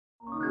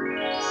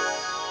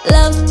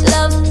love,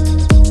 love,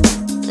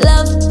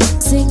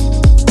 LoveSick,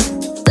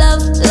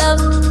 love,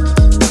 love.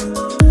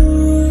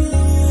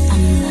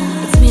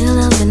 It's middle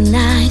of the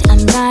night,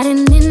 I'm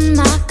riding in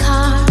my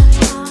car.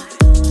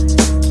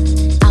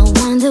 I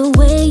wonder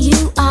where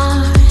you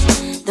are.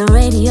 The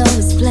radio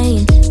is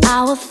playing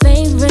our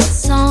favorite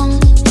song,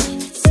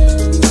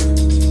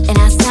 and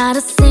I start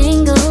to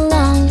sing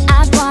along.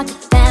 I'd walk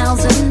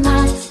 1,000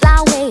 miles,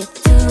 fly way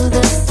to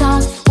the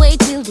stars, wait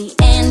till the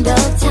end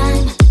of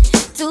time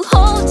to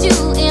hold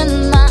you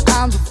in my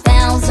arms.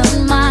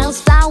 1,000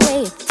 miles, fly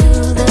way to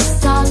the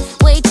stars,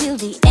 wait till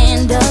the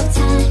end of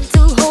time to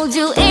hold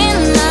you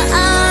in my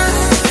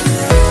arms.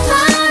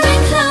 Far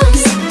and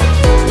close,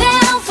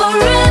 now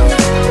forever,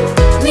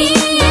 me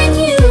and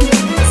you,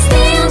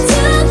 still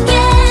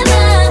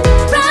together,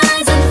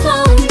 rise and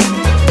fall,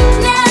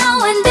 now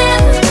and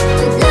ever.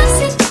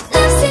 LoveSick,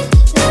 LoveSick,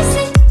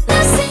 LoveSick,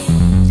 LoveSick.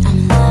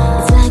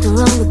 It's like a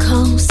roller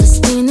coaster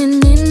spinning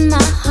in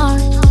my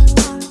heart.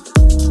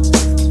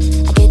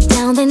 I get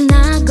down, then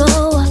I go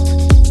up.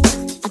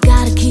 I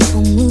gotta keep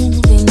on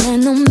moving,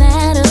 and no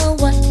matter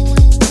what,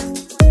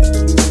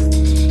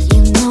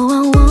 you know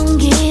I won't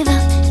give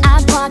up.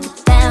 I'd walk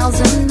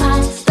 1,000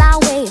 miles, fly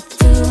way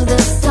to the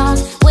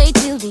stars, wait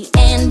till the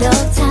end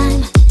of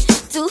time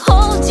to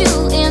hold you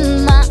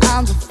in my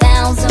arms.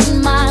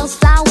 1,000 miles,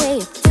 fly way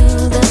to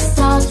the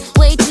stars,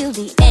 wait till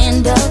the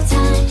end of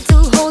time to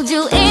hold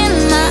you in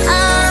my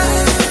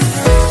arms.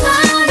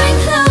 Far and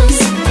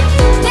close,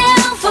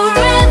 now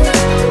forever,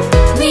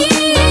 me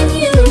and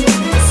you,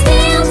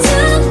 still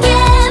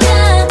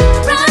together,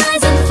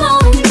 rise and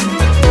fall,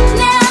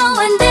 now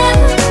and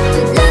ever.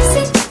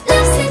 LoveSick,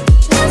 LoveSick,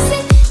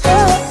 LoveSick.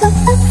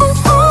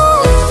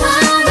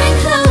 Far and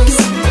close,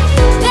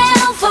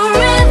 now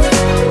forever,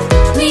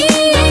 me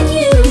and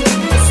you,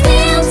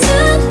 still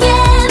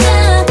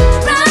together,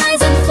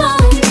 rise and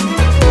fall,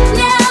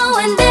 now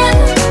and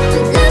ever.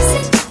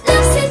 LoveSick,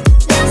 LoveSick,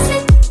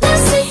 LoveSick,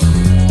 LoveSick.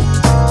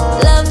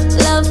 Love,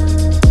 love,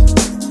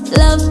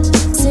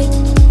 LoveSick,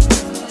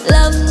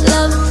 love,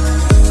 love.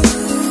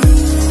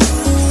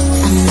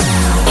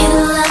 In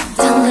love,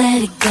 don't let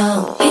it go.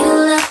 In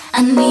love, I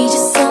need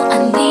you so I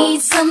need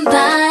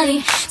somebody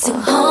to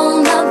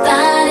hold my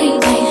body.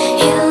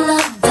 In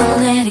love, don't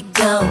let it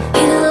go.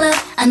 In love,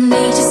 I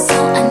need you so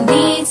I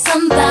need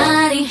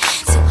somebody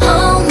to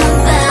hold my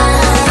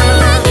body.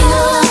 In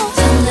love,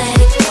 don't let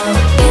it go.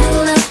 In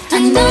love, I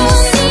know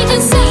you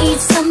need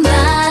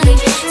somebody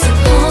to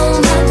hold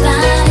my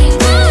body.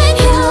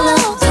 In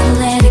love, don't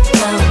let it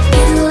go.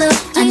 In love,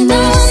 I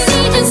know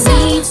you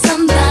need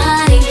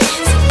somebody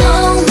to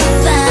hold my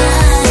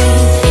body.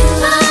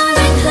 Far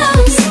and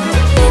close,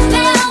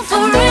 now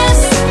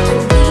forever,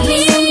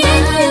 me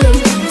and you,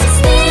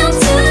 still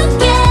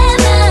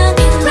together,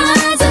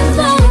 rise and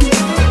fall,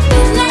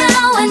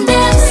 now and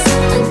ever.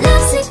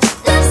 LoveSick,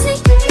 LoveSick,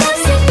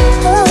 LoveSick.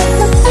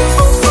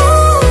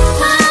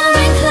 Far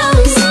and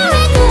close,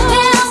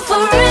 now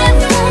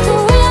forever,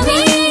 me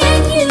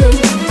and you,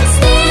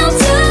 still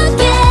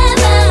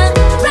together,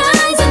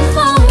 rise and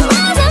fall,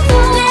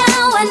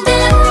 now and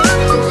ever.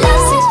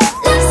 LoveSick,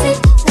 LoveSick,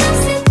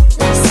 LoveSick,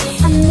 LoveSick.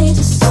 I need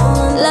you so.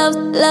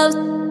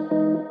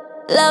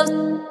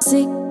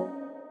 LoveSick.